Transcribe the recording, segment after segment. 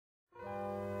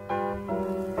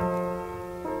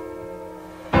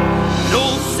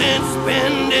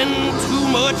spending too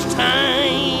much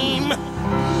time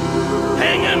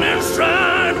hanging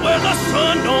inside where the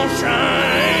sun don't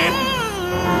shine,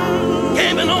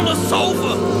 gaming on the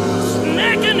sofa,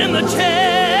 snacking in the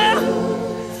chair,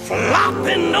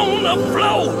 flopping on the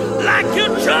floor like you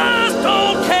just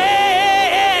don't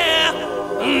care.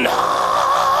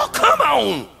 No, come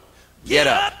on, get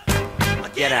up,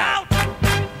 get out.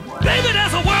 Baby,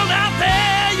 there's a world out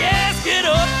there, yes, get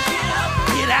up,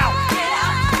 get out.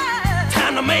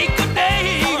 Time to make a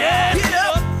day, yes. Get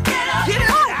up, get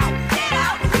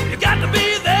out. You got to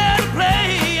be there to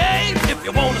play, eh? If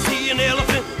you want to see an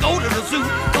elephant, go to the zoo,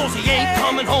 'cause he ain't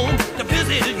coming home to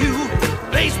visit you.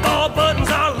 Baseball buttons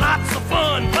are lots of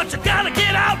fun, but you gotta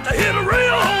get out to hit a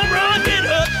real home run. Get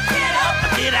up,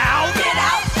 get out.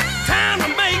 Time to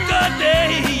make a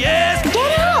day, yes.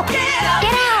 Get up, get out.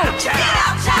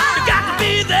 Child. You got to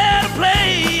be there to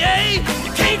play, eh?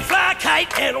 You can't fly a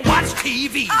kite and watch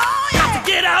TV. Oh, yeah. Got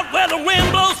to get out where the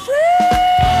wind blows